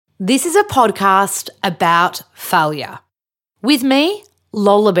This is a podcast about failure. With me,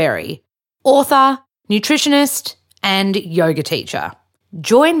 Lola Berry, author, nutritionist, and yoga teacher.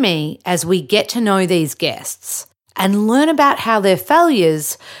 Join me as we get to know these guests and learn about how their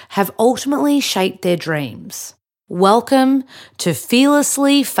failures have ultimately shaped their dreams. Welcome to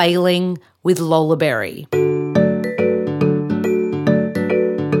Fearlessly Failing with Lola Berry.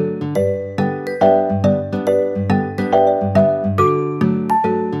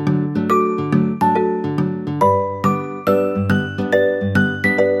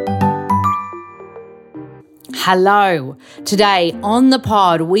 Hello. Today on the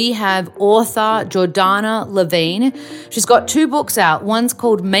pod, we have author Jordanna Levin. She's got 2 books out. One's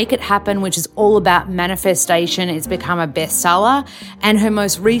called Make It Happen, which is all about manifestation. It's become a bestseller. And her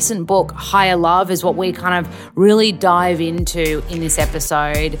most recent book, Higher Love, is what we kind of really dive into in this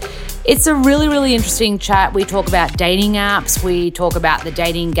episode. It's a really, really interesting chat. We talk about dating apps. We talk about the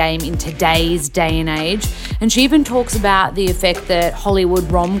dating game in today's day and age. And she even talks about the effect that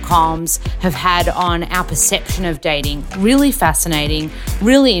Hollywood rom-coms have had on our perception of dating. Really fascinating,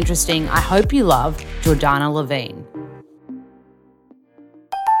 really interesting. I hope you love Jordanna Levin.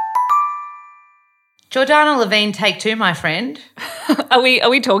 Jordanna Levin, take 2, my friend. Are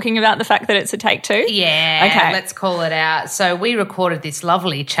we talking about the fact that it's a take 2? Yeah, okay. Let's call it out. So we recorded this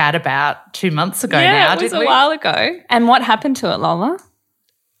lovely chat about 2 months ago now, didn't we? Yeah, it was a while ago. And what happened to it, Lola?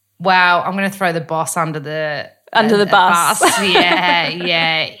 Wow, I'm going to throw the boss under the bus. He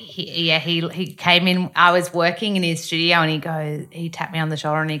came in. I was working in his studio, and he tapped me on the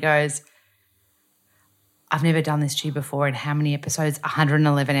shoulder, and he goes, "I've never done this to you before. In how many episodes?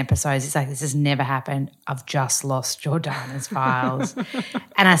 111 episodes." He's like, "This has never happened. I've just lost Jordanna's files."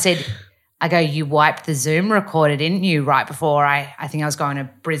 And I go, "You wiped the Zoom recorder, didn't you? Right before I think I was going to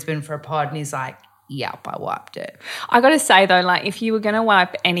Brisbane for a pod." And he's like, "Yep, I wiped it." I got to say though, like if you were going to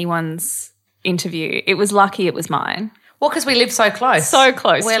wipe anyone's interview, it was lucky it was mine. Well, because we live so close. So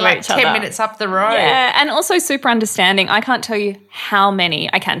close We're to like each 10 other. minutes up the road. Yeah, and also super understanding. I can tell you how many,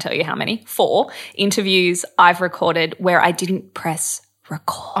 4 interviews I've recorded where I didn't press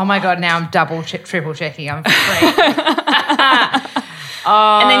record. Oh, my God, now I'm triple checking. I'm free.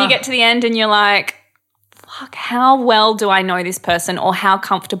 And then you get to the end and you're like, fuck, how well do I know this person, or how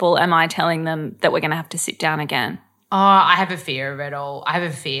comfortable am I telling them that we're going to have to sit down again? Oh, I have a fear of it all. I have a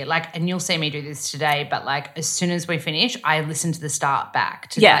fear. And you'll see me do this today, but as soon as we finish, I listen to the start back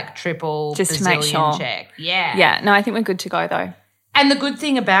to triple just Brazilian to make sure. check. Yeah. Yeah. No, I think we're good to go though. And the good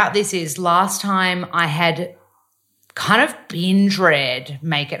thing about this is last time I had kind of binge read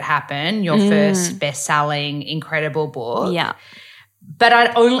Make It Happen, your first best-selling incredible book. Yeah. But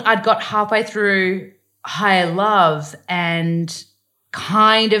I'd got halfway through Higher Love and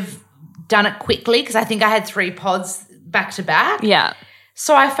kind of done it quickly because I think I had 3 pods back to back. Yeah.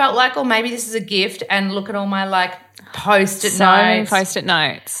 So I felt like, maybe this is a gift, and look at all my post-it notes. Post-it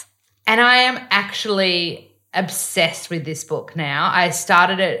notes. And I am actually obsessed with this book now. I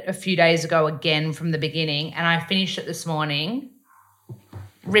started it a few days ago again from the beginning, and I finished it this morning.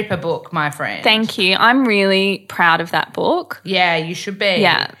 Rip a book, my friend. Thank you. I'm really proud of that book. Yeah, you should be.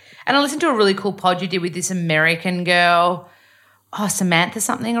 Yeah. And I listened to a really cool pod you did with this American girl. Oh, Samantha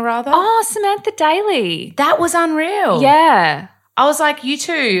something or other. Oh, Samantha Daly. That was unreal. Yeah. I was like, you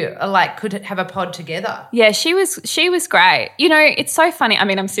two are could have a pod together. Yeah, she was great. You know, it's so funny. I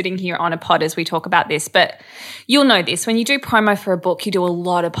mean, I'm sitting here on a pod as we talk about this, but you'll know this. When you do promo for a book, you do a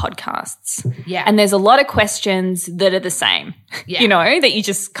lot of podcasts. Yeah. And there's a lot of questions that are the same, yeah. you know, that you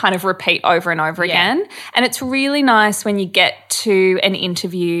just kind of repeat over and over again. And it's really nice when you get to an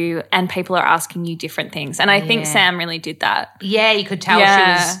interview and people are asking you different things. And I think Sam really did that. Yeah, you could tell she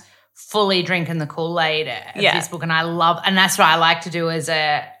was fully drinking the Kool-Aid of this book, and and that's what I like to do as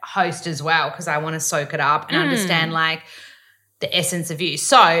a host as well, because I want to soak it up and understand the essence of you.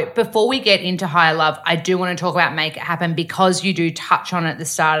 So before we get into Higher Love, I do want to talk about Make It Happen, because you do touch on it at the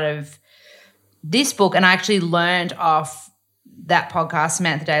start of this book, and I actually learned off that podcast,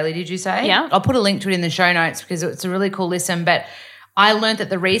 Samantha Daly, did you say? Yeah. I'll put a link to it in the show notes because it's a really cool listen, but I learned that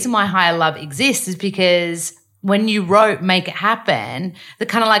the reason why Higher Love exists is because when you wrote Make It Happen, the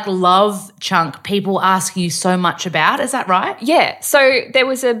kind of love chunk people asking you so much about, is that right? Yeah. So there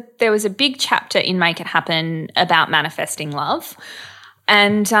was a big chapter in Make It Happen about manifesting love.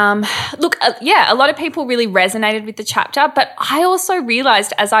 And look, a lot of people really resonated with the chapter, but I also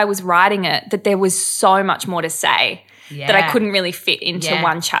realized as I was writing it that there was so much more to say that I couldn't really fit into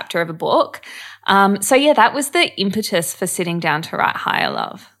one chapter of a book. So that was the impetus for sitting down to write Higher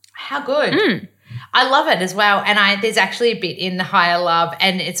Love. How good. I love it as well. And there's actually a bit in Higher Love,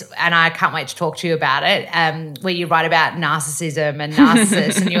 and I can't wait to talk to you about it, where you write about narcissism and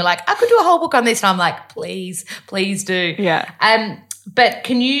narcissists, and you're like, I could do a whole book on this. And I'm like, please do. Yeah. But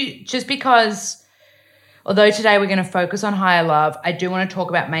can you, just because, although today we're going to focus on Higher Love, I do want to talk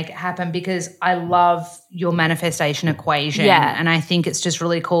about Make It Happen, because I love your manifestation equation. Yeah. And I think it's just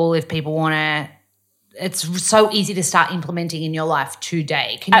really cool if people want to. It's so easy to start implementing in your life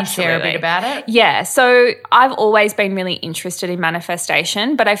today. Can you share a bit about it? Yeah. So I've always been really interested in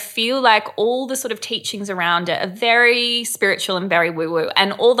manifestation, but I feel like all the sort of teachings around it are very spiritual and very woo-woo.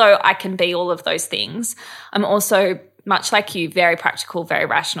 And although I can be all of those things, I'm also, much like you, very practical, very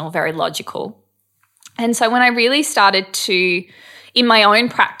rational, very logical. And so when I really started to, in my own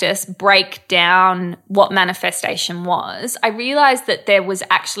practice, break down what manifestation was, I realized that there was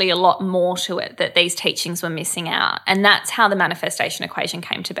actually a lot more to it that these teachings were missing out. And that's how the manifestation equation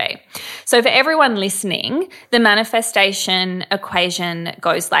came to be. So for everyone listening, the manifestation equation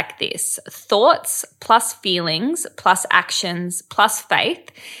goes like this: thoughts plus feelings plus actions plus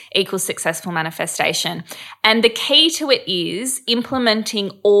faith equals successful manifestation. And the key to it is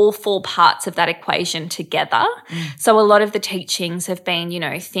implementing all 4 parts of that equation together. So a lot of the teachings have been,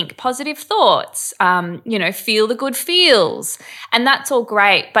 think positive thoughts, feel the good feels. And that's all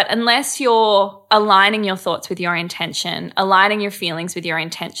great. But unless you're aligning your thoughts with your intention, aligning your feelings with your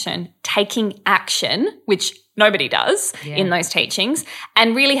intention, taking action, which nobody does in those teachings,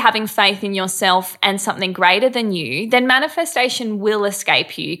 and really having faith in yourself and something greater than you, then manifestation will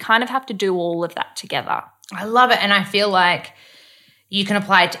escape you. You kind of have to do all of that together. I love it. And I feel like you can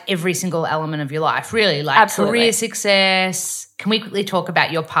apply it to every single element of your life, really, like Absolutely. Career success. Can we quickly talk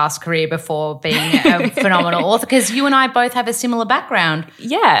about your past career before being a phenomenal author? Because you and I both have a similar background.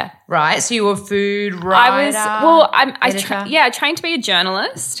 Yeah. Right? So you were food writer, I trained to be a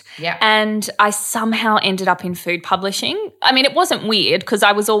journalist. Yeah. And I somehow ended up in food publishing. I mean, it wasn't weird because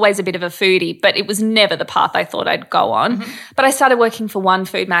I was always a bit of a foodie, but it was never the path I thought I'd go on. Mm-hmm. But I started working for one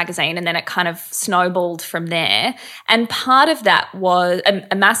food magazine, and then it kind of snowballed from there. And part of that was,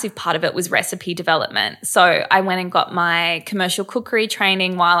 a massive part of it was recipe development. So I went and got my commercial cookery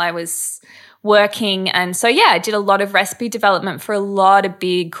training while I was working. And so, I did a lot of recipe development for a lot of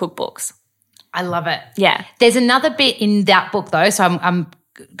big cookbooks. I love it. Yeah. There's another bit in that book though. So I'm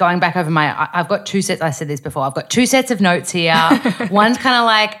going back over I've got 2 sets. I said this before. I've got 2 sets of notes here. One's kind of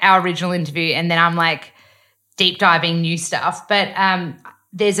like our original interview, and then I'm like deep diving new stuff. But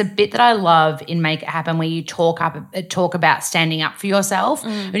there's a bit that I love in Make It Happen where you talk about standing up for yourself.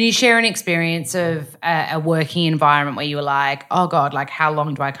 When you share an experience of a working environment where you were like, oh God, like how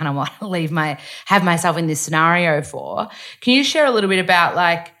long do I kind of want to have myself in this scenario for? Can you share a little bit about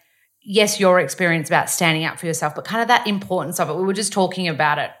like, yes, your experience about standing up for yourself, but kind of that importance of it? We were just talking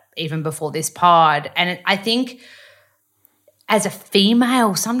about it even before this pod. And I think as a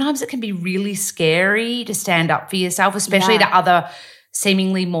female, sometimes it can be really scary to stand up for yourself, especially to other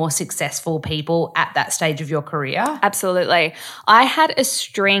seemingly more successful people at that stage of your career. Absolutely. I had a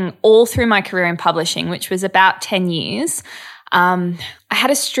string all through my career in publishing, which was about 10 years. I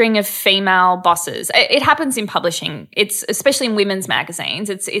had a string of female bosses. It happens in publishing. It's especially in women's magazines.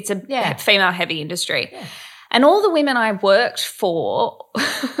 It's a female-heavy industry. Yeah. And all the women I worked for,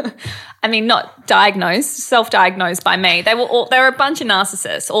 I mean, not diagnosed, self-diagnosed by me. They were a bunch of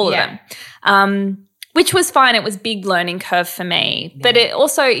narcissists, all of them. Which was fine. It was a big learning curve for me. Yeah. But it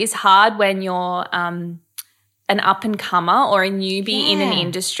also is hard when you're an up-and-comer or a newbie in an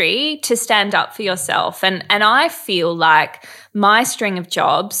industry to stand up for yourself. And I feel like my string of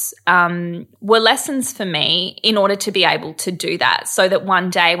jobs were lessons for me in order to be able to do that, so that one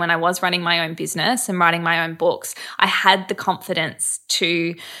day when I was running my own business and writing my own books, I had the confidence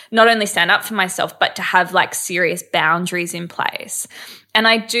to not only stand up for myself but to have like serious boundaries in place. And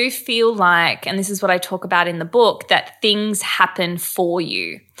I do feel like, and this is what I talk about in the book, that things happen for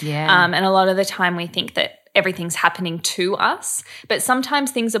you. Yeah. And a lot of the time we think that everything's happening to us, but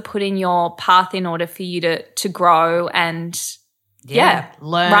sometimes things are put in your path in order for you to grow and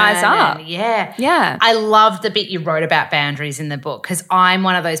learn, rise up. Yeah. I love the bit you wrote about boundaries in the book, because I'm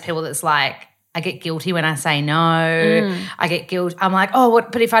one of those people that's like, I get guilty when I say no. I get guilt. I'm like, oh,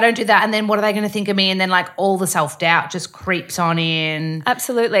 what? But if I don't do that, and then what are they going to think of me? And then like all the self-doubt just creeps on in.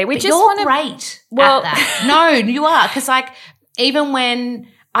 Absolutely. You're great at that. No, you are, because like even when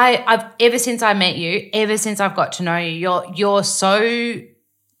I've ever since I met you, ever since I've got to know you, you're so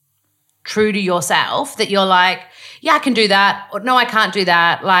true to yourself that you're like, yeah, I can do that. Or no, I can't do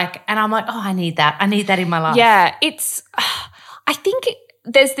that. Like, and I'm like, oh, I need that. I need that in my life. Yeah, I think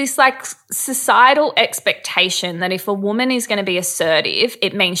there's this like societal expectation that if a woman is going to be assertive,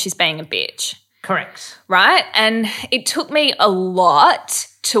 it means she's being a bitch. Correct. Right? And it took me a lot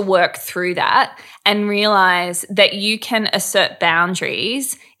to work through that and realize that you can assert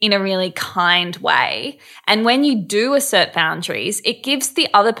boundaries in a really kind way. And when you do assert boundaries, it gives the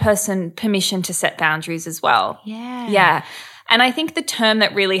other person permission to set boundaries as well. Yeah. Yeah. And I think the term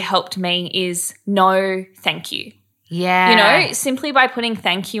that really helped me is no thank you. Yeah. You know, simply by putting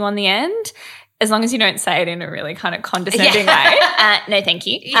thank you on the end, as long as you don't say it in a really kind of condescending way. No, thank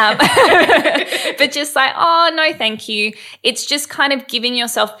you. But just like, oh, no, thank you. It's just kind of giving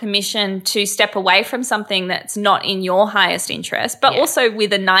yourself permission to step away from something that's not in your highest interest, but also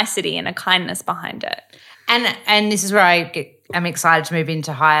with a nicety and a kindness behind it. And this is where I'm excited to move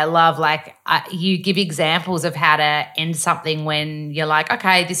into higher love. Like you give examples of how to end something when you're like,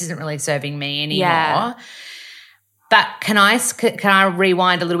 okay, this isn't really serving me anymore. Yeah. But can I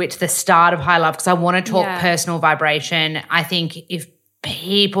rewind a little bit to the start of high love, because I want to talk personal vibration. I think if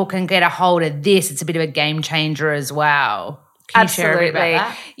people can get a hold of this, it's a bit of a game changer as well. Can you share a bit about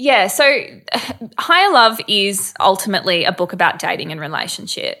that? Yeah. So Higher Love is ultimately a book about dating and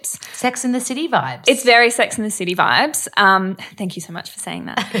relationships. Sex and the City vibes. It's very Sex and the City vibes. Thank you so much for saying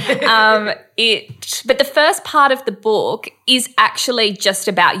that. But the first part of the book is actually just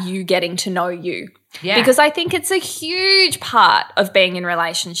about you getting to know you. Yeah. Because I think it's a huge part of being in a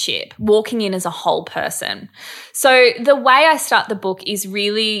relationship, walking in as a whole person. So the way I start the book is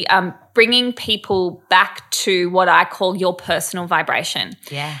really bringing people back to what I call your personal vibration.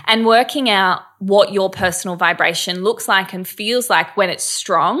 Yeah. And working out what your personal vibration looks like and feels like when it's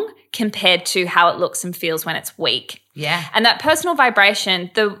strong compared to how it looks and feels when it's weak. Yeah. And that personal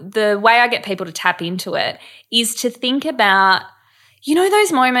vibration, the way I get people to tap into it is to think about, you know,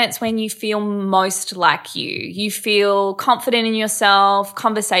 those moments when you feel most like you feel confident in yourself,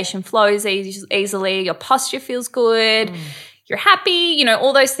 conversation flows easily, your posture feels good, you're happy, you know,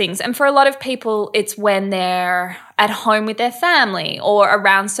 all those things. And for a lot of people, it's when they're at home with their family or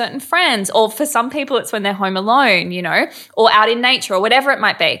around certain friends, or for some people, it's when they're home alone, you know, or out in nature or whatever it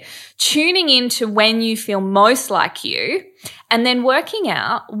might be. Tuning into when you feel most like you, and then working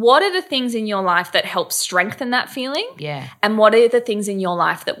out what are the things in your life that help strengthen that feeling, and what are the things in your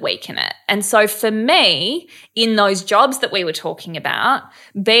life that weaken it. And so for me, in those jobs that we were talking about,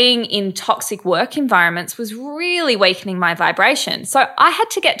 being in toxic work environments was really weakening my vibration. So I had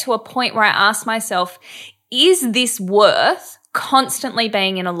to get to a point where I asked myself, is this worth constantly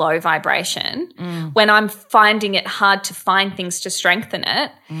being in a low vibration when I'm finding it hard to find things to strengthen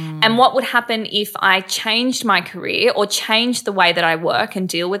it? And what would happen if I changed my career or changed the way that I work and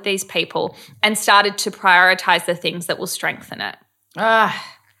deal with these people and started to prioritize the things that will strengthen it? And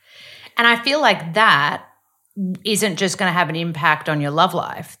I feel like that isn't just going to have an impact on your love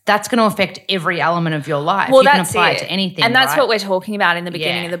life. That's going to affect every element of your life. Well, you can apply it to anything. And that's what we're talking about in the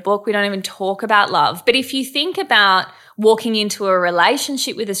beginning of the book. We don't even talk about love. But if you think about walking into a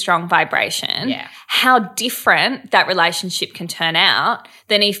relationship with a strong vibration, how different that relationship can turn out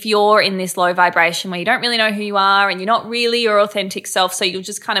than if you're in this low vibration where you don't really know who you are and you're not really your authentic self, so you'll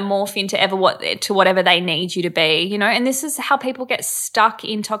just kind of morph into whatever they need you to be, you know. And this is how people get stuck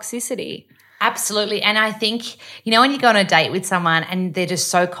in toxicity. Absolutely. And I think, you know, when you go on a date with someone and they're just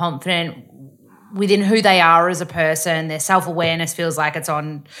so confident within who they are as a person, their self-awareness feels like it's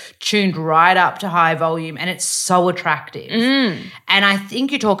tuned right up to high volume, and it's so attractive. And I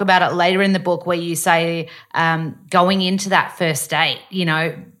think you talk about it later in the book where you say going into that first date, you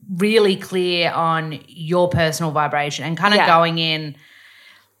know, really clear on your personal vibration and kind of going in,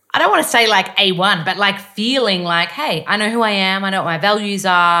 I don't want to say like A1, but like feeling like, hey, I know who I am, I know what my values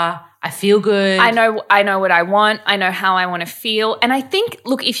are, I feel good. I know what I want. I know how I want to feel. And I think,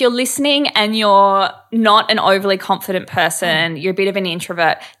 look, if you're listening and you're not an overly confident person, you're a bit of an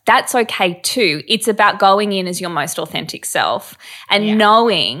introvert, that's okay too. It's about going in as your most authentic self and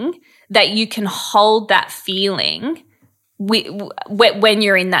knowing that you can hold that feeling when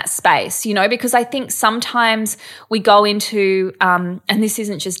you're in that space, you know, because I think sometimes we go into, and this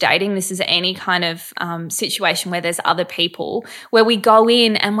isn't just dating, this is any kind of situation where there's other people, where we go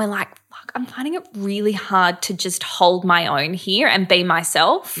in and we're like, fuck, I'm finding it really hard to just hold my own here and be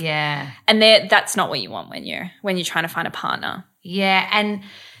myself. Yeah. And that's not what you want when you're trying to find a partner. Yeah. And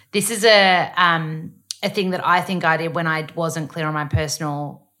this is a thing that I think I did when I wasn't clear on my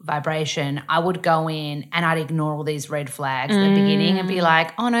personal vibration. I would go in and I'd ignore all these red flags at the beginning and be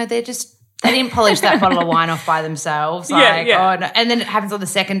like, oh no, they didn't polish that bottle of wine off by themselves. Oh no. And then it happens on the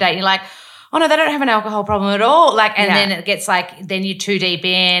second date and you're like, oh no, they don't have an alcohol problem at all. Like, and then it gets like, then you're too deep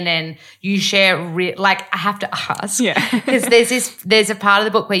in and you share, like I have to ask. Yeah. Because there's a part of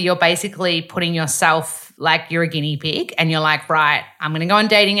the book where you're basically putting yourself like you're a guinea pig and you're like, right, I'm going to go on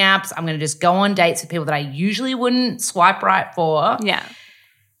dating apps. I'm going to just go on dates with people that I usually wouldn't swipe right for. Yeah.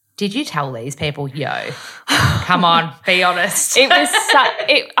 Did you tell these people, yo, come on, be honest? It was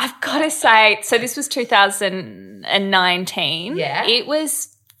I've got to say, so this was 2019. Yeah. It was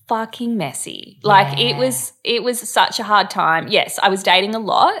fucking messy. Like it was such a hard time. Yes, I was dating a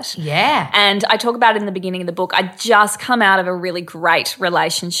lot. Yeah. And I talk about it in the beginning of the book. I'd just come out of a really great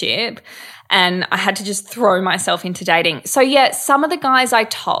relationship and I had to just throw myself into dating. So yeah, some of the guys I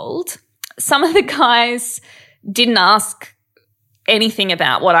told, some of the guys didn't ask anything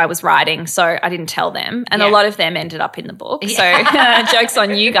about what I was writing, so I didn't tell them. And a lot of them ended up in the book. So joke's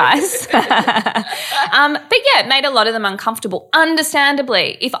on you guys. But yeah, it made a lot of them uncomfortable.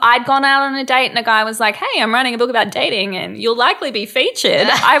 Understandably, if I'd gone out on a date and a guy was like, hey, I'm writing a book about dating and you'll likely be featured,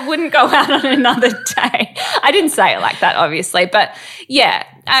 I wouldn't go out on another date. I didn't say it like that, obviously. But yeah,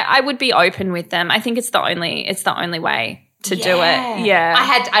 I would be open with them. I think it's the only way to do it. Yeah.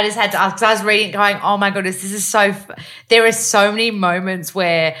 I just had to ask because I was reading it going, oh my goodness, this is so there are so many moments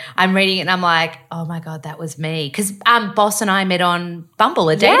where I'm reading it and I'm like, oh my God, that was me. Because Boss and I met on Bumble,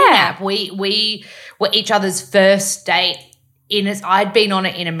 a dating app. We were each other's first date I'd been on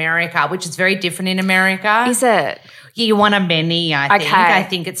it in America, which is very different in America. Is it? Yeah, you want a many, I think. I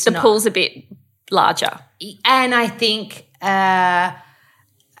think it's the pool's a bit larger. And I think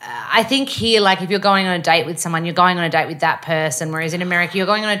here, like if you're going on a date with someone, you're going on a date with that person, whereas in America you're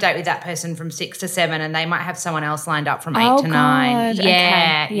going on a date with that person from 6 to 7 and they might have someone else lined up from 8 to 9.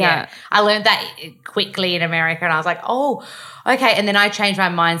 Yeah, okay. yeah. I learned that quickly in America and I was like, oh, okay. And then I changed my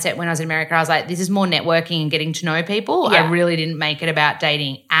mindset when I was in America. I was like, this is more networking and getting to know people. Yeah. I really didn't make it about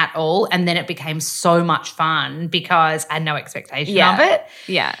dating at all. And then it became so much fun because I had no expectation of it.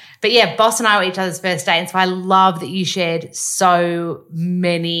 Yeah. But yeah, Boss and I were each other's first date, and so I love that you shared so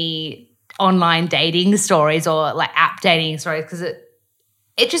many online dating stories or like app dating stories because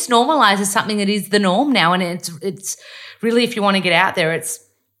it just normalizes something that is the norm now, and it's really, if you want to get out there, it's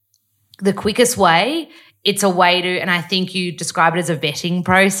the quickest way. It's a way to, and I think you describe it as a vetting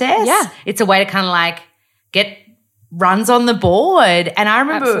process. Yeah, it's a way to kind of like get runs on the board. And I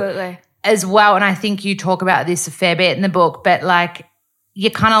remember as well, and I think you talk about this a fair bit in the book, but like, you're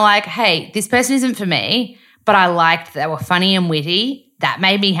kind of like, hey, this person isn't for me, but I liked they were funny and witty. That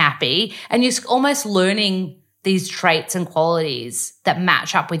made me happy. And you're almost learning these traits and qualities that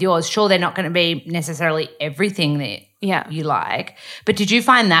match up with yours. Sure, they're not going to be necessarily everything that you like. But did you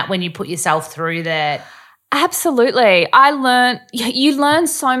find that when you put yourself through that? Absolutely. You learn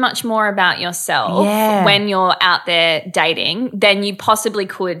so much more about yourself when you're out there dating than you possibly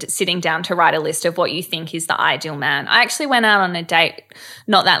could sitting down to write a list of what you think is the ideal man. I actually went out on a date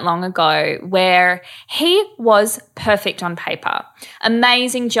not that long ago where he was perfect on paper.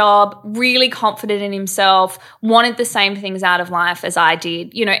 Amazing job, really confident in himself, wanted the same things out of life as I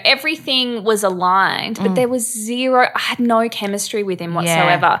did. You know, everything was aligned, but there was I had no chemistry with him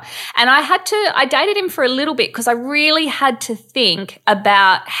whatsoever. And I dated him for a little bit because I really had to think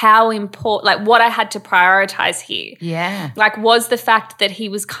about how important, like what I had to prioritize here. Yeah. Like, was the fact that he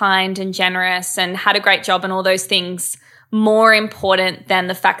was kind and generous and had a great job and all those things more important than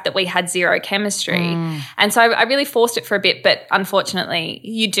the fact that we had zero chemistry? And so I really forced it for a bit, but unfortunately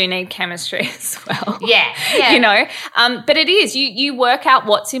you do need chemistry as well. Yeah. You know, but it is, you work out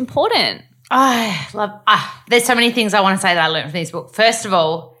what's important. I love, there's so many things I want to say that I learned from this book. First of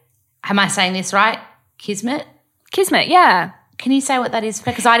all, am I saying this right? Kismet? Kismet, yeah. Can you say what that is?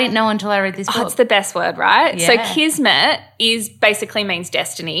 Because I didn't know until I read this book. It's the best word, right? Yeah. So kismet basically means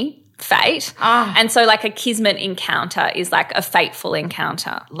destiny, fate. And so like a kismet encounter is like a fateful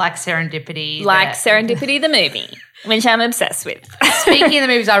encounter. Like Serendipity. Like Serendipity the movie, which I'm obsessed with. Speaking of the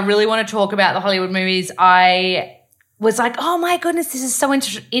movies, I really want to talk about the Hollywood movies. I was like, oh my goodness, this is so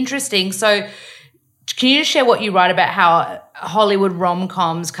interesting. So can you share what you write about how Hollywood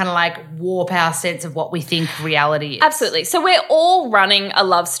rom-coms kind of like warp our sense of what we think reality is? Absolutely. So we're all running a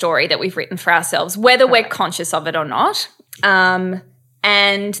love story that we've written for ourselves, whether we're conscious of it or not.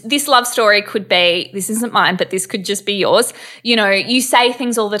 And this love story could be, this isn't mine, but this could just be yours. You know, you say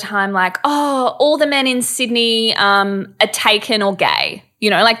things all the time like, oh, all the men in Sydney are taken or gay.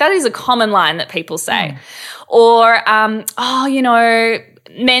 You know, like that is a common line that people say. Or, oh, you know,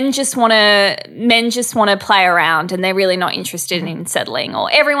 men just want to play around and they're really not interested in settling, or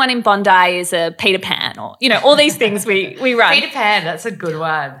everyone in Bondi is a Peter Pan, or, you know, all these things we run. Peter Pan, that's a good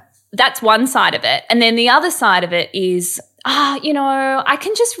one. That's one side of it. And then the other side of it is I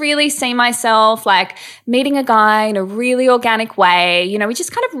can just really see myself like meeting a guy in a really organic way. We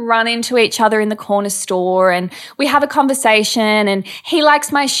just kind of run into each other in the corner store and we have a conversation and he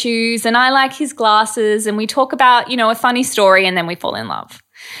likes my shoes and I like his glasses and we talk about, a funny story and then we fall in love.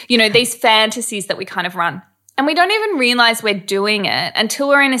 These fantasies that we kind of run. And we don't even realize we're doing it until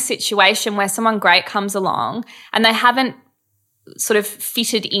we're in a situation where someone great comes along and they haven't sort of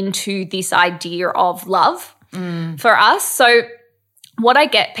fitted into this idea of love for us. So what I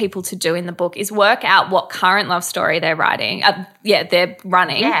get people to do in the book is work out what current love story they're writing. They're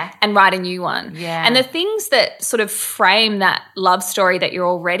running and write a new one. Yeah. And the things that sort of frame that love story that you're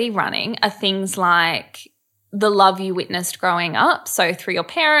already running are things like the love you witnessed growing up, so through your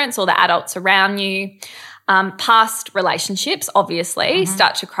parents or the adults around you. Past relationships, obviously,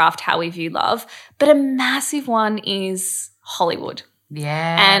 start to craft how we view love. But a massive one is Hollywood.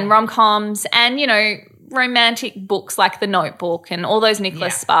 Yeah. And rom-coms and, romantic books like The Notebook and all those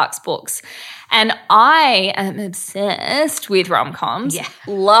Nicholas Sparks books. And I am obsessed with rom-coms,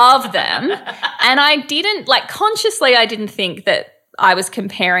 love them. And I didn't, consciously I didn't think that I was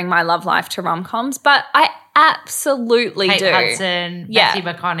comparing my love life to rom-coms, but I absolutely Kate do. Hudson, Matthew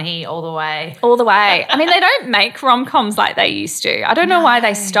McConaughey, all the way. All the way. I mean, they don't make rom-coms like they used to. I don't know why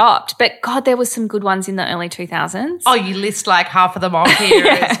they stopped, but God, there was some good ones in the early 2000s. Oh, you list half of them off here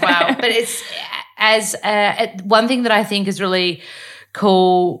as well. But it's one thing that I think is really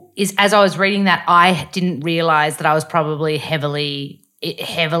cool is as I was reading that, I didn't realize that I was probably heavily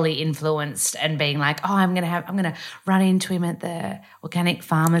influenced and being like, oh, I'm gonna run into him at the organic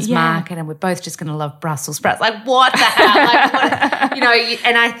farmers market and we're both just gonna love Brussels sprouts. Like, what the hell?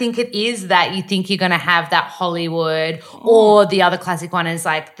 And I think it is that you think you're gonna have that Hollywood, or the other classic one is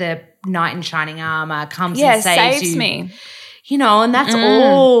like the knight in shining armor comes and saves me. And that's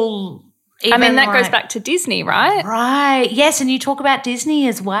all. That goes back to Disney, right? Right. Yes, and you talk about Disney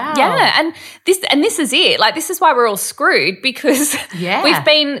as well. Yeah, and this is it. This is why we're all screwed because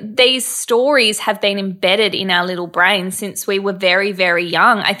these stories have been embedded in our little brains since we were very, very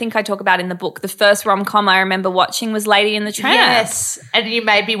young. I think I talk about in the book the first rom-com I remember watching was Lady and the Tramp. Yes, and you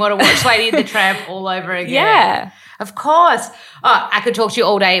made me want to watch Lady and the Tramp all over again. Yeah. Of course. Oh, I could talk to you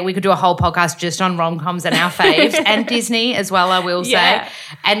all day. We could do a whole podcast just on rom-coms and our faves and Disney as well, I will say. Yeah.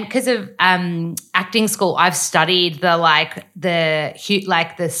 And because of acting school, I've studied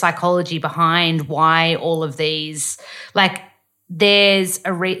the psychology behind why all of these, there's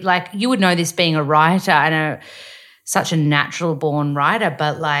you would know this being a writer and such a natural born writer,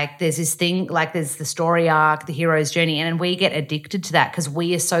 but there's this thing, there's the story arc, the hero's journey, and we get addicted to that because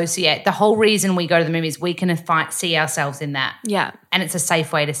we associate. The whole reason we go to the movies, we can see ourselves in that. Yeah. And it's a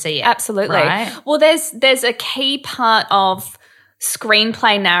safe way to see it. Absolutely. Right? Well, there's a key part of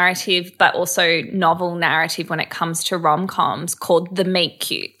screenplay narrative but also novel narrative when it comes to rom-coms called the meet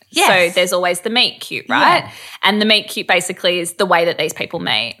cute. Yes. So there's always the meet cute, right? Yeah. And the meet cute basically is the way that these people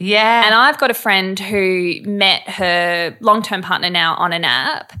meet. Yeah. And I've got a friend who met her long-term partner now on an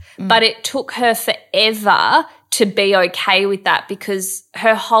app, but it took her forever to be okay with that because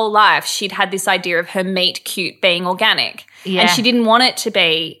her whole life she'd had this idea of her meet cute being organic. Yeah. And she didn't want it to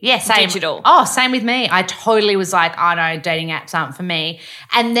be digital. Oh, same with me. I totally was like, oh no, dating apps aren't for me.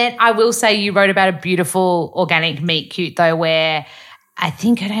 And then I will say you wrote about a beautiful organic meet cute though where I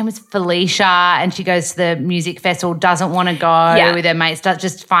think her name was Felicia and she goes to the music festival, doesn't want to go with her mates,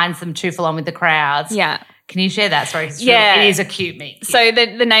 just finds them too full on with the crowds. Yeah. Can you share that story? Yeah. It is a cute meet cute. So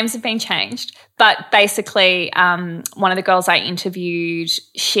the names have been changed. But basically, one of the girls I interviewed,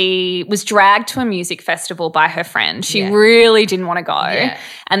 she was dragged to a music festival by her friend. She really didn't want to go. Yeah.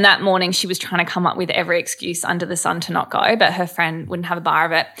 And that morning she was trying to come up with every excuse under the sun to not go, but her friend wouldn't have a bar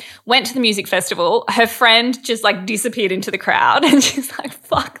of it. Went to the music festival. Her friend just disappeared into the crowd and she's like,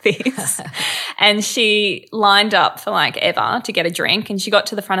 fuck this. And she lined up for ever to get a drink and she got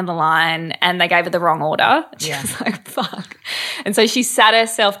to the front of the line and they gave her the wrong order. She was like, fuck. And so she sat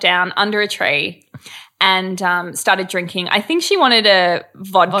herself down under a tree and started drinking. I think she wanted a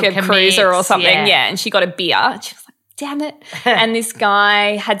vodka cruiser or something. Yeah, and she got a beer. She was like, damn it. And this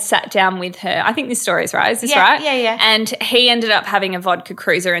guy had sat down with her. I think this story is right. Is this right? Yeah. And he ended up having a vodka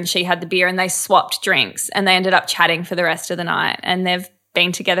cruiser and she had the beer and they swapped drinks and they ended up chatting for the rest of the night and they've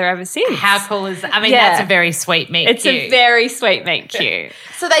been together ever since. How cool is that? I mean, that's a very sweet meet cute. It's a very sweet meet cute.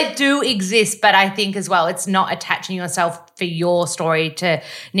 So they do exist, but I think as well it's not attaching yourself for your story to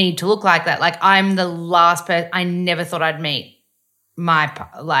need to look like that. I'm the last person, I never thought I'd meet my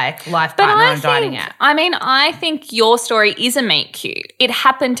life partner on a dating app. I mean, I think your story is a meet cute. It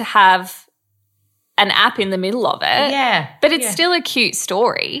happened to have an app in the middle of it. Yeah. But it's still a cute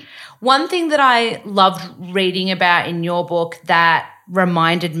story. One thing that I loved reading about in your book that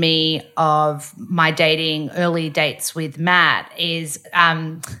reminded me of my early dates with Matt is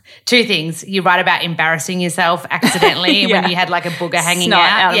two things. You write about embarrassing yourself accidentally when you had like a booger hanging Snot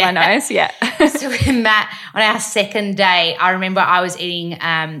out of yeah. my nose, yeah. So with Matt, on our second date, I remember I was eating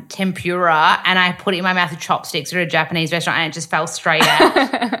tempura and I put it in my mouth with chopsticks at a Japanese restaurant and it just fell straight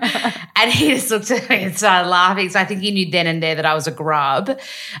out. And he just looked at me and started laughing. So I think he knew then and there that I was a grub.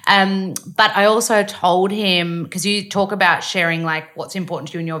 But I also told him, because you talk about sharing like what's important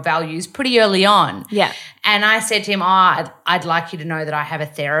to you and your values pretty early on. Yeah. And I said to him, I'd like you to know that I have a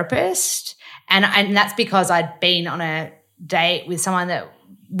therapist. And that's because I'd been on a date with someone that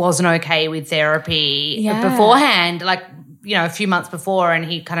wasn't okay with therapy beforehand, like, you know, a few months before, and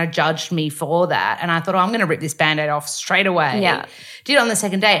he kind of judged me for that. And I thought, I'm going to rip this Band-Aid off straight away. Yeah. Did it on the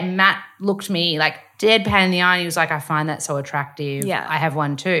second date, and Matt looked me like deadpan in the eye and he was like, I find that so attractive. Yeah. I have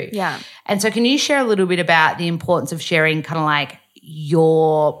one too. Yeah. And so can you share a little bit about the importance of sharing kind of like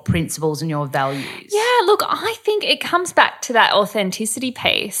your principles and your values? Yeah, look, I think it comes back to that authenticity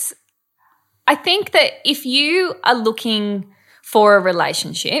piece. I think that if you are looking for a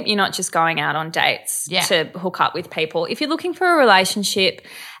relationship, you're not just going out on dates to hook up with people. If you're looking for a relationship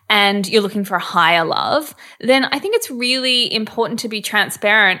and you're looking for a higher love, then I think it's really important to be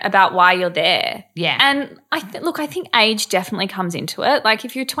transparent about why you're there. Yeah. And I think age definitely comes into it. Like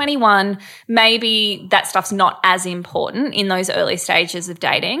if you're 21, maybe that stuff's not as important in those early stages of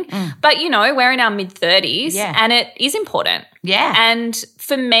dating. But, you know, we're in our mid-30s and it is important. Yeah. And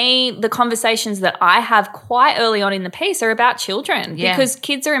for me, the conversations that I have quite early on in the piece are about children because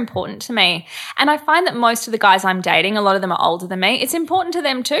kids are important to me. And I find that most of the guys I'm dating, a lot of them are older than me. It's important to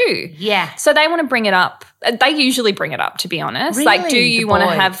them too. Yeah. So they want to bring it up. They usually bring it up, to be honest. Really? Like, do you want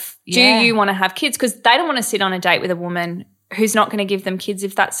to have kids? Because they don't want to sit on a date with a woman who's not going to give them kids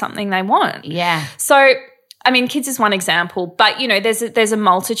if that's something they want. Yeah. So I mean, kids is one example, but, you know, there's a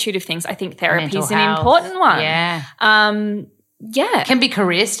multitude of things. I think therapy is an important one. Yeah. Yeah. It can be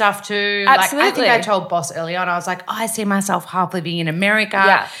career stuff too. Absolutely. Like, I think I told Boss early on, I was like, I see myself half living in America,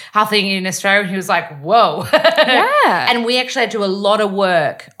 half living in Australia. And he was like, whoa. Yeah. And we actually had to do a lot of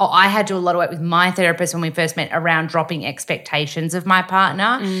work, I had to do a lot of work with my therapist when we first met around dropping expectations of my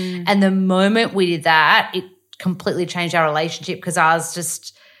partner. And the moment we did that, it completely changed our relationship because I was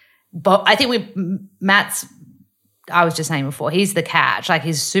just – I think Matt's – I was just saying before, he's the catch. Like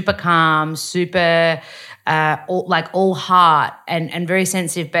he's super calm, super all heart and very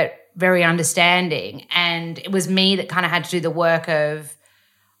sensitive but very understanding. And it was me that kind of had to do the work of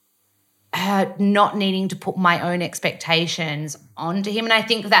not needing to put my own expectations onto him. And I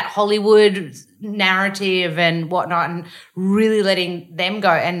think that Hollywood narrative and whatnot and really letting them go,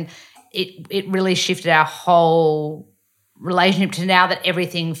 and it really shifted our whole relationship to now that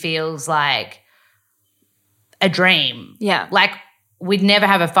everything feels like a dream. Yeah. Like we'd never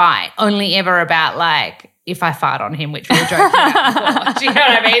have a fight, only ever about like if I fart on him, which we were joking about before. Do you know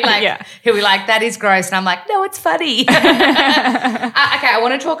what I mean? Like he'll be like, that is gross. And I'm like, no, it's funny. Okay, I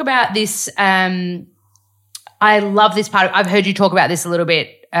want to talk about this. I love this part. I've heard you talk about this a little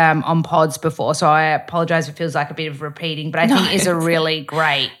bit on pods before, so I apologise if it feels like a bit of repeating, but I think it's a really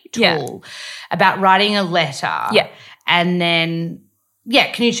great tool about writing a letter. Yeah. And then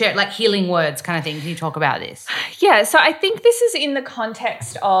can you share like healing words kind of thing? Can you talk about this? Yeah, so I think this is in the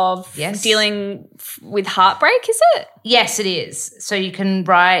context of dealing with heartbreak, is it? Yes, it is. So you can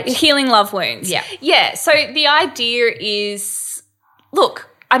write healing love wounds. Yeah. Yeah, so the idea is, look,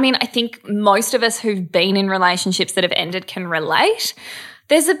 I mean, I think most of us who've been in relationships that have ended can relate.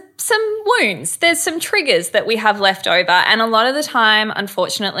 There's some wounds, there's some triggers that we have left over, and a lot of the time,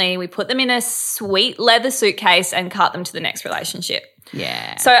 unfortunately, we put them in a sweet leather suitcase and cart them to the next relationship.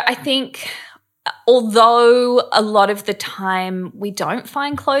 Yeah. So I think although a lot of the time we don't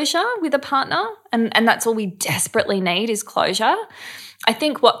find closure with a partner and that's all we desperately need is closure, I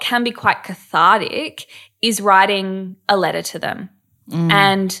think what can be quite cathartic is writing a letter to them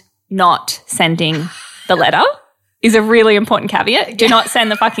and not sending the letter. Is a really important caveat. Do not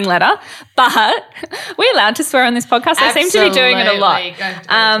send the fucking letter. But we're allowed to swear on this podcast. I seem to be doing it a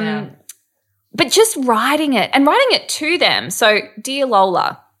lot. But just writing it and writing it to them. So, dear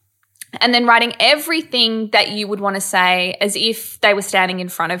Lola, and then writing everything that you would want to say as if they were standing in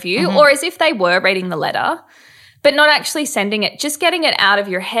front of you or as if they were reading the letter, but not actually sending it. Just getting it out of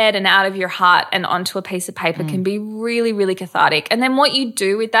your head and out of your heart and onto a piece of paper can be really, really cathartic. And then what you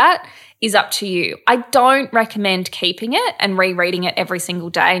do with that is up to you. I don't recommend keeping it and rereading it every single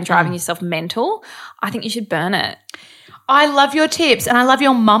day and driving yourself mental. I think you should burn it. I love your tips, and I love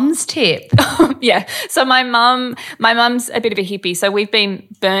your mum's tip. Yeah. So my mum's a bit of a hippie, so we've been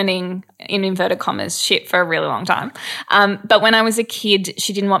burning, in inverted commas, shit for a really long time. But when I was a kid,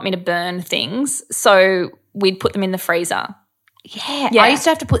 she didn't want me to burn things, so we'd put them in the freezer. Yeah. I used to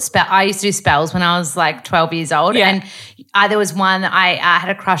have to I used to do spells when I was like 12 years old. Yeah. And there was one, I had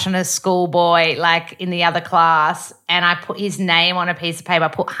a crush on a schoolboy like in the other class, and I put his name on a piece of paper,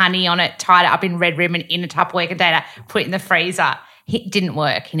 put honey on it, tied it up in red ribbon in a Tupperware container, put it in the freezer. It didn't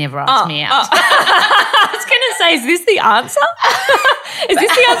work. He never asked me out. I was going to say, is this the answer? Is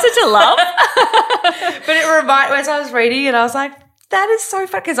this the answer to love? But it reminded me as I was reading it, I was like, that is so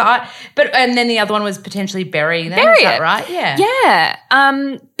fun. And then the other one was potentially burying them. Is that right? Yeah.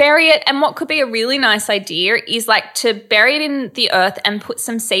 Yeah. Bury it. And what could be a really nice idea is like to bury it in the earth and put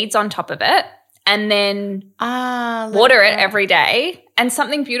some seeds on top of it and then water it every day, and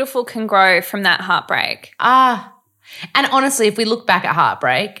something beautiful can grow from that heartbreak. And honestly, if we look back at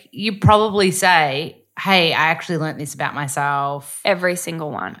heartbreak, you probably say, hey, I actually learned this about myself. Every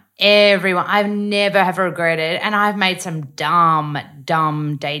single one. Everyone. I've never have regretted, and I've made some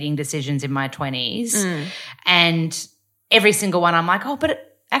dumb dating decisions in my 20s. And every single one I'm like, oh,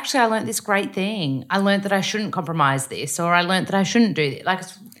 but actually I learned this great thing. I learned that I shouldn't compromise this, or I learned that I shouldn't do this. Like,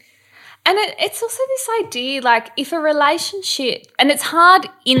 and it's also this idea, like if a relationship, and it's hard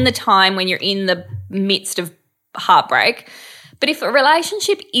in the time when you're in the midst of heartbreak, but if a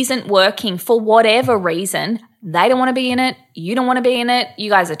relationship isn't working for whatever reason, they don't want to be in it, you don't want to be in it, you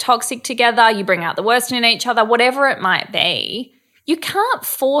guys are toxic together, you bring out the worst in each other, whatever it might be, you can't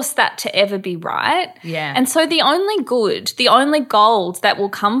force that to ever be right. Yeah. And so the only gold that will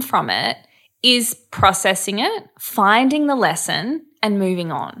come from it is processing it, finding the lesson, and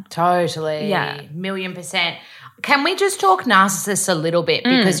moving on. Totally. Yeah. 1,000,000%. Can we just talk narcissists a little bit?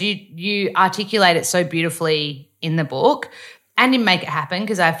 Because you articulate it so beautifully in the book. And in Make It Happen,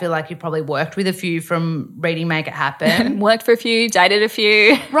 because I feel like you probably worked with a few from reading Make It Happen. Worked for a few, dated a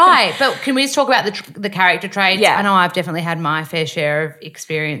few. Right. But can we just talk about the character traits? Yeah. I know I've definitely had my fair share of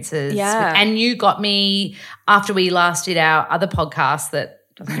experiences. Yeah. And you got me, after we last did our other podcast that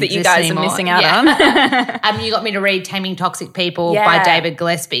you guys anymore. are missing out on. You got me to read Taming Toxic People by David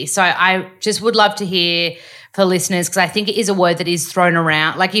Gillespie. So I just would love to hear for listeners, because I think it is a word that is thrown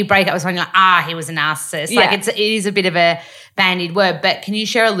around. Like you break up with someone, like, he was a narcissist. Yeah. Like it is a bit of a bandied word. But can you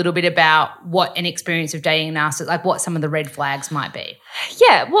share a little bit about what an experience of dating a narcissist, like what some of the red flags might be?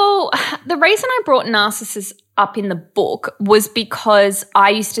 Yeah, well, the reason I brought narcissists up in the book was because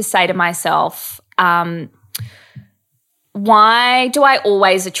I used to say to myself, why do I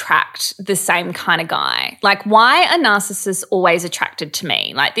always attract the same kind of guy? Like, why are narcissists always attracted to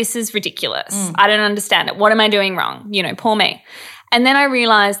me? Like, this is ridiculous. I don't understand it. What am I doing wrong? Poor me. And then I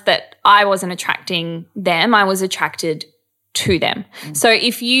realized that I wasn't attracting them. I was attracted to them. So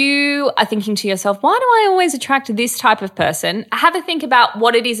if you are thinking to yourself, why do I always attract this type of person? Have a think about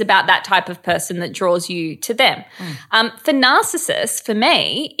what it is about that type of person that draws you to them. For narcissists, for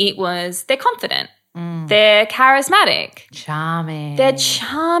me, it was they're confident. They're charismatic. Charming. They're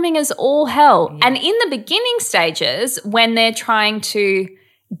charming as all hell. Yeah. And in the beginning stages, when they're trying to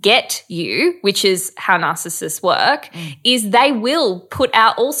get you, which is how narcissists work, is they will put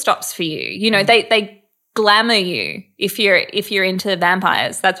out all stops for you. They glamour you if you're into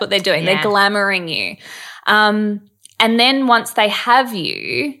vampires. That's what they're doing. Yeah. They're glamoring you. And then once they have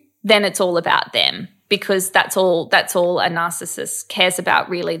you, then it's all about them, because that's all a narcissist cares about,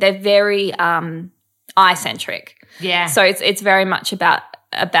 really. They're very eye-centric. Yeah. So it's very much about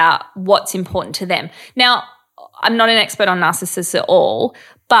what's important to them. Now, I'm not an expert on narcissists at all,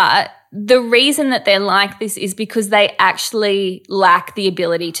 but the reason that they're like this is because they actually lack the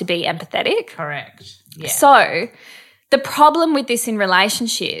ability to be empathetic. Correct. Yeah. So the problem with this in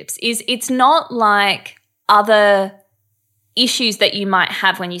relationships is it's not like other issues that you might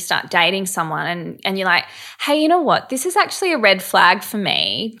have when you start dating someone and you're like, hey, you know what? This is actually a red flag for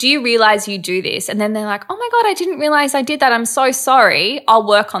me. Do you realize you do this? And then they're like, oh my God, I didn't realize I did that. I'm so sorry. I'll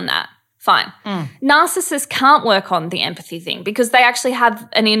work on that. Fine. Narcissists can't work on the empathy thing because they actually have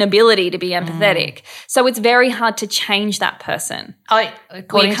an inability to be empathetic. So it's very hard to change that person.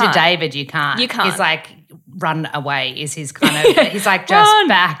 According to David, you can't. You can't. He's like, run away is his kind of, he's like, just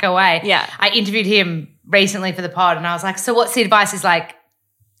back away. Yeah. I interviewed him recently for the pod and I was like, so what's the advice? He's like,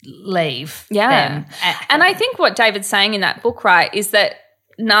 leave them. And I think what David's saying in that book, right, is that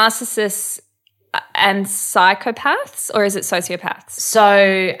narcissists and psychopaths, or is it sociopaths?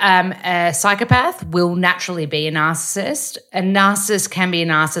 So a psychopath will naturally be a narcissist. A narcissist can be a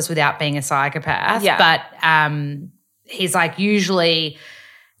narcissist without being a psychopath. Yeah. But he's like usually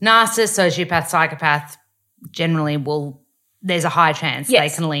narcissist, sociopath, psychopath generally will there's a high chance they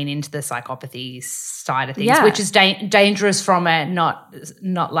can lean into the psychopathy side of things, which is dangerous from a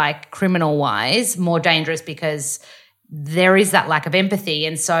not like criminal-wise, more dangerous because there is that lack of empathy,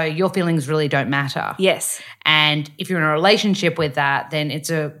 and so your feelings really don't matter. Yes. And if you're in a relationship with that, then it's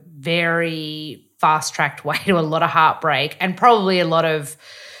a very fast-tracked way to a lot of heartbreak and probably a lot of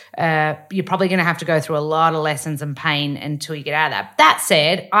you're probably going to have to go through a lot of lessons and pain until you get out of that. That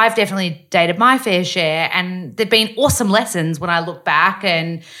said, I've definitely dated my fair share, and there've been awesome lessons when I look back,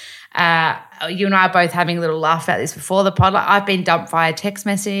 and you and I are both having a little laugh about this before the pod. I've been dumped via text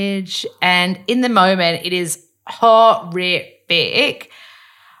message, and in the moment it is horrific.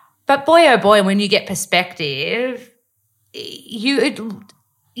 But boy, oh boy, when you get perspective, you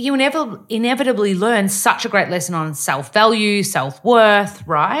inevitably learn such a great lesson on self-value, self-worth,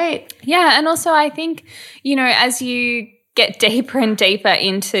 right? Yeah, and also I think, as you get deeper and deeper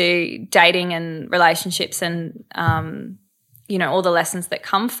into dating and relationships and, all the lessons that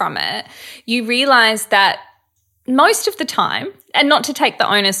come from it, you realise that most of the time, and not to take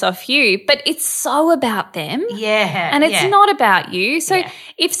the onus off you, but it's so about them. Yeah. And it's not about you. So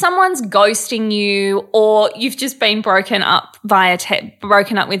if someone's ghosting you or you've just been broken up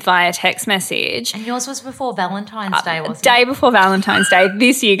with via text message. And yours was before Valentine's Day, wasn't it? Day before Valentine's Day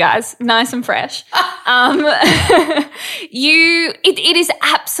this year, guys. Nice and fresh. It is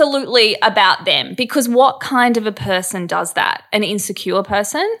absolutely about them, because what kind of a person does that? An insecure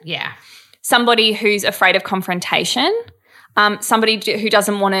person? Yeah. Somebody who's afraid of confrontation, somebody who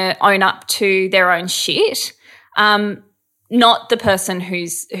doesn't want to own up to their own shit, not the person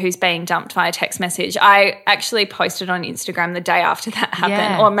who's being dumped via text message. I actually posted on Instagram the day after that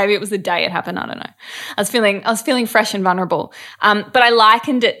happened, or maybe it was the day it happened. I don't know. I was feeling fresh and vulnerable. But I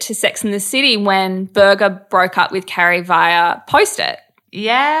likened it to Sex and the City when Berger broke up with Carrie via Post-it.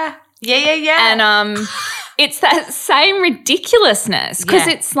 Yeah. And it's that same ridiculousness, because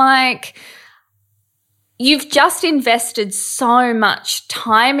it's like you've just invested so much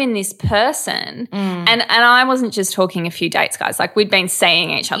time in this person, and I wasn't just talking a few dates, guys. Like, we'd been seeing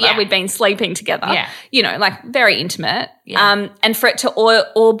each other, we'd been sleeping together, like very intimate. And for it to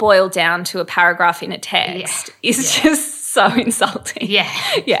all boil down to a paragraph in a text is just so insulting. Yeah.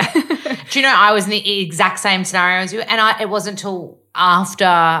 Do you know, I was in the exact same scenario as you, and it wasn't until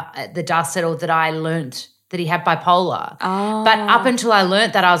after the dust settled that I learnt that he had bipolar. Oh. But up until I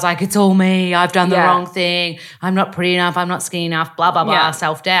learnt that, I was like, it's all me. I've done the wrong thing. I'm not pretty enough. I'm not skinny enough, blah, blah, blah,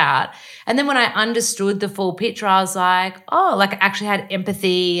 self-doubt. And then when I understood the full picture, I was like, oh, like I actually had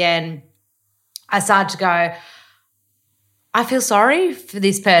empathy, and I started to go, I feel sorry for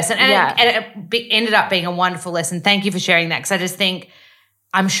this person. And it ended up being a wonderful lesson. Thank you for sharing that, because I just think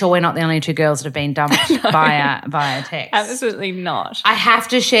I'm sure we're not the only two girls that have been dumped via text. Absolutely not. I have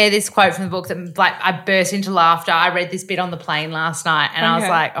to share this quote from the book that, like, I burst into laughter. I read this bit on the plane last night, and I was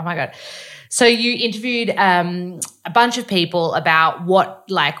like, oh my God. So you interviewed a bunch of people about what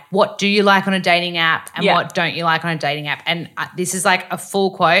do you like on a dating app and what don't you like on a dating app. And this is like a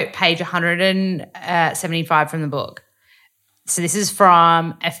full quote, page 175 from the book. So this is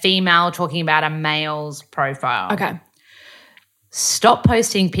from a female talking about a male's profile. Okay. Stop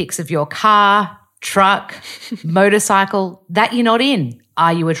posting pics of your car, truck, motorcycle that you're not in.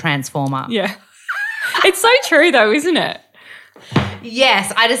 Are you a transformer? Yeah. It's so true though, isn't it?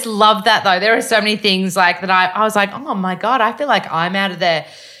 Yes, I just love that though. There are so many things like that I was like, oh my God, I feel like I'm out of the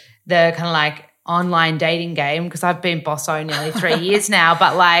kind of like online dating game, because I've been bosso nearly 3 years now,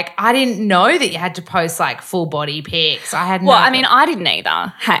 but like I didn't know that you had to post like full body pics. I had I mean, I didn't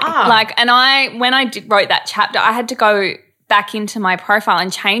either. Hey, when I wrote that chapter, I had to go back into my profile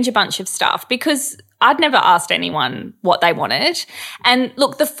and change a bunch of stuff, because I'd never asked anyone what they wanted. And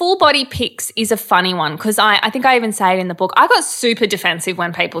look, the full body pics is a funny one, because I think I even say it in the book. I got super defensive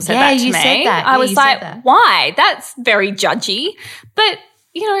when people said that to me. You said that. I was like, why? That's very judgy. But,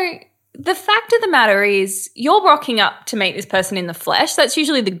 the fact of the matter is you're rocking up to meet this person in the flesh. That's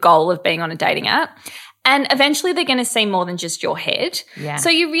usually the goal of being on a dating app. And eventually they're going to see more than just your head. Yeah. So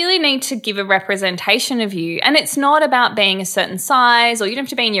you really need to give a representation of you. And it's not about being a certain size, or you don't have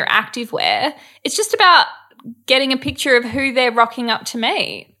to be in your activewear. It's just about getting a picture of who they're rocking up to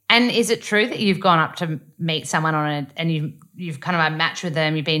meet. And is it true that you've gone up to meet someone and you've kind of matched with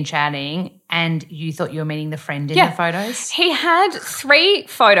them, you've been chatting, and you thought you were meeting the friend in the photos? He had 3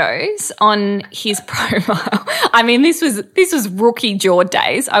 photos on his profile. I mean, this was rookie Jord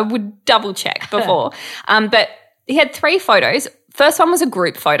days. I would double check before. But he had 3 photos. First one was a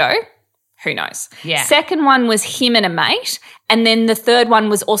group photo. Who knows? Yeah. Second one was him and a mate. And then the third one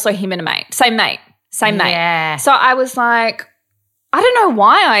was also him and a mate. Same mate. Yeah. So I was like, I don't know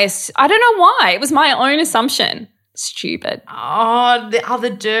why. It was my own assumption. stupid. Oh, the other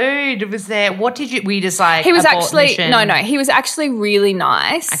dude was there. What did you – were you just like He was abort actually mission? – no, he was actually really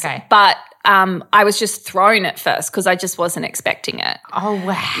nice. Okay. But I was just thrown at first because I just wasn't expecting it. Oh,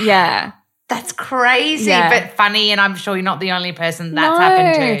 wow. Yeah. That's crazy, but funny, and I'm sure you're not the only person that's No.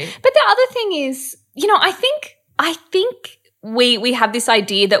 happened to. But the other thing is, you know, I think we have this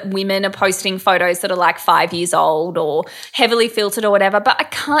idea that women are posting photos that are like 5 years old or heavily filtered or whatever, but I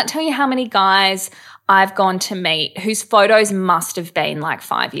can't tell you how many guys I've gone to meet whose photos must have been like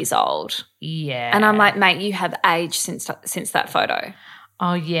 5 years old. Yeah. And I'm like, mate, you have aged since that photo.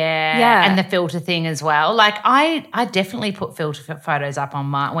 Oh, yeah. Yeah. And the filter thing as well. Like I definitely put filter photos up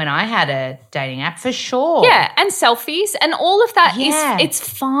on when I had a dating app for sure. Yeah, and selfies and all of that Yeah. it's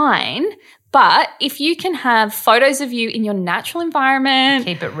fine. But if you can have photos of you in your natural environment.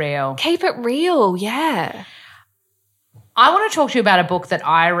 Keep it real. Keep it real, yeah. I want to talk to you about a book that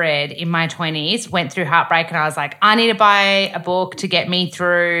I read in my 20s, went through heartbreak, and I was like, I need to buy a book to get me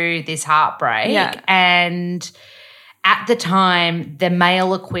through this heartbreak. Yeah. And at the time, the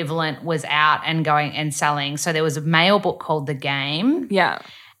male equivalent was out and going and selling. So there was a male book called The Game. Yeah.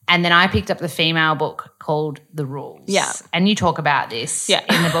 And then I picked up the female book called The Rules. Yeah. And you talk about this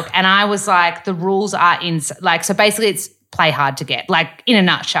in the book. And I was like, the rules are so basically it's play hard to get, like in a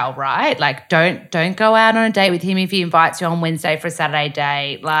nutshell, right? Like don't go out on a date with him if he invites you on Wednesday for a Saturday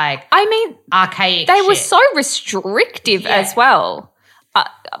date. Like, I mean, archaic they were shit. so restrictive as well.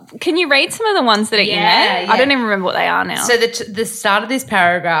 Can you read some of the ones that are in there? Yeah. I don't even remember what they are now. So the start of this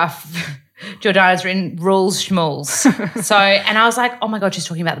paragraph, Jordanna's written rules schmools. So, and I was like, oh my God, she's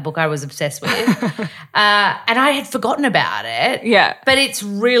talking about the book I was obsessed with. And I had forgotten about it. Yeah. But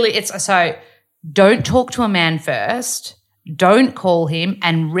so don't talk to a man first. Don't call him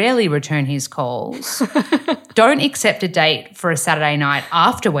and rarely return his calls. Don't accept a date for a Saturday night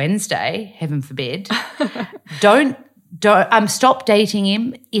after Wednesday, heaven forbid. Don't stop dating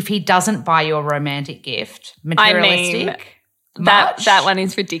him if he doesn't buy you a romantic gift. Materialistic. That one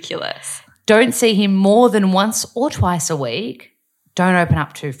is ridiculous. Don't see him more than once or twice a week. Don't open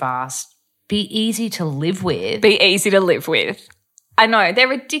up too fast. Be easy to live with. Be easy to live with. I know, they're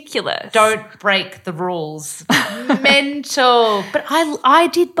ridiculous. Don't break the rules. Mental. But I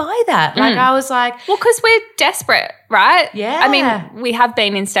did buy that. Like I was like. Well, because we're desperate, right? Yeah. I mean, we have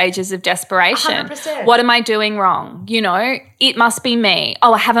been in stages of desperation. 100%. What am I doing wrong? You know, it must be me.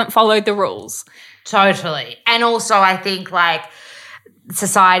 Oh, I haven't followed the rules. Totally. And also I think like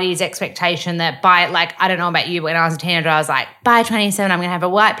society's expectation that I don't know about you, when I was a teenager, I was like, by 27, I'm going to have a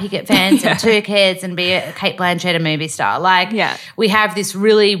white picket fence and 2 kids and be a Kate Blanchett, a movie star. Like we have this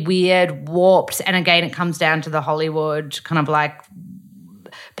really weird, warped, and again, it comes down to the Hollywood kind of like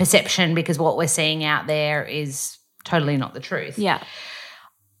perception, because what we're seeing out there is totally not the truth. Yeah.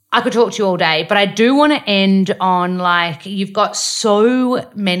 I could talk to you all day, but I do want to end on like you've got so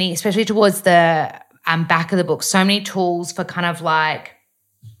many, especially towards the back of the book, so many tools for kind of like,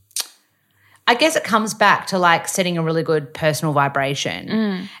 I guess it comes back to like setting a really good personal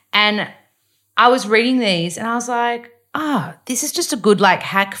vibration. And I was reading these and I was like, this is just a good like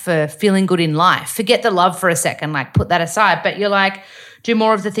hack for feeling good in life. Forget the love for a second, like put that aside. But you're like, do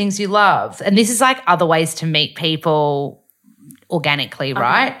more of the things you love. And this is like other ways to meet people organically,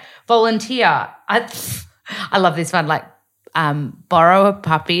 right? Volunteer. I love this one, like borrow a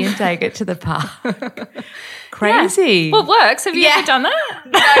puppy and take it to the park. Crazy. Yeah. Well, it works. Have you ever done that?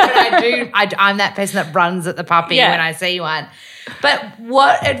 No, but I do. I'm that person that runs at the puppy when I see one. But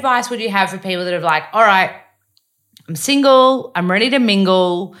what advice would you have for people that are like, all right, I'm single, I'm ready to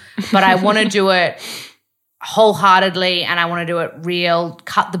mingle, but I want to do it wholeheartedly and I want to do it real,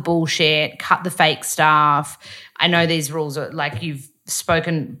 cut the bullshit, cut the fake stuff. I know these rules are like you've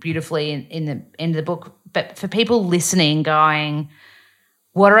spoken beautifully in the end of the book, but for people listening going,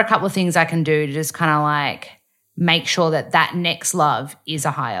 what are a couple of things I can do to just kind of like make sure that next love is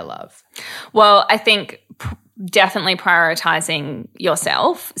a higher love? Well, I think definitely prioritizing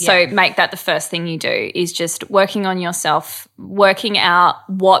yourself. So make that the first thing you do is just working on yourself, working out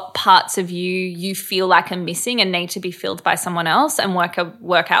what parts of you feel like are missing and need to be filled by someone else, and work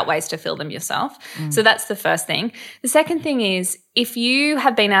out ways to fill them yourself. So that's the first thing. The second thing is, if you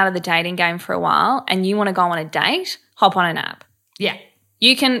have been out of the dating game for a while and you want to go on a date, hop on an app. Yeah.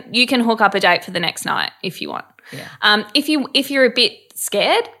 You can hook up a date for the next night if you want. Yeah. If you're a bit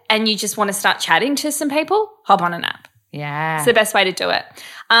scared and you just want to start chatting to some people, hop on an app. Yeah. It's the best way to do it.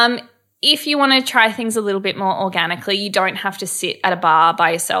 If you want to try things a little bit more organically, you don't have to sit at a bar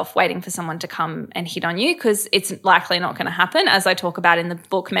by yourself waiting for someone to come and hit on you, because it's likely not going to happen. As I talk about in the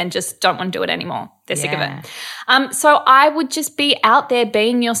book, men just don't want to do it anymore. They're sick of it. So I would just be out there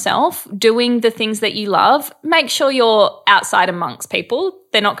being yourself, doing the things that you love. Make sure you're outside amongst people.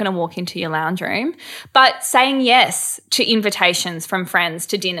 They're not going to walk into your lounge room. But saying yes to invitations from friends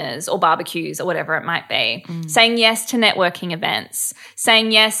to dinners or barbecues or whatever it might be. Saying yes to networking events.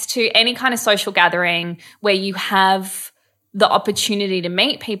 Saying yes to any kind of social gathering where you have the opportunity to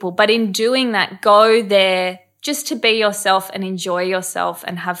meet people. But in doing that, go there just to be yourself and enjoy yourself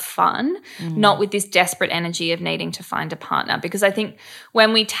and have fun, not with this desperate energy of needing to find a partner. Because I think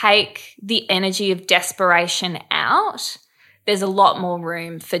when we take the energy of desperation out, there's a lot more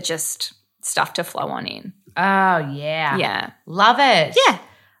room for just stuff to flow on in. Oh, yeah. Yeah. Love it. Yeah.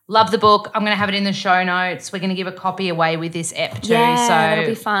 Love the book. I'm going to have it in the show notes. We're going to give a copy away with this ep too. Yeah, so that'll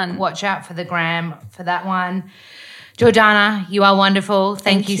be fun. Watch out for the gram for that one. Jordanna, you are wonderful.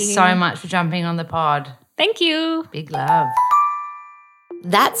 Thank you so much for jumping on the pod. Thank you. Big love.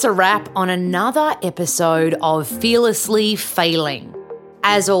 That's a wrap on another episode of Fearlessly Failing.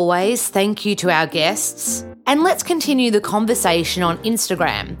 As always, thank you to our guests. And let's continue the conversation on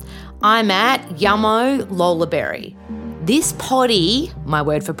Instagram. I'm at Yummo Lolaberry. This poddy, my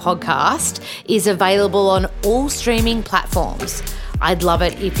word for podcast, is available on all streaming platforms. I'd love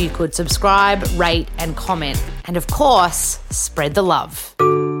it if you could subscribe, rate, and comment. And of course, spread the love.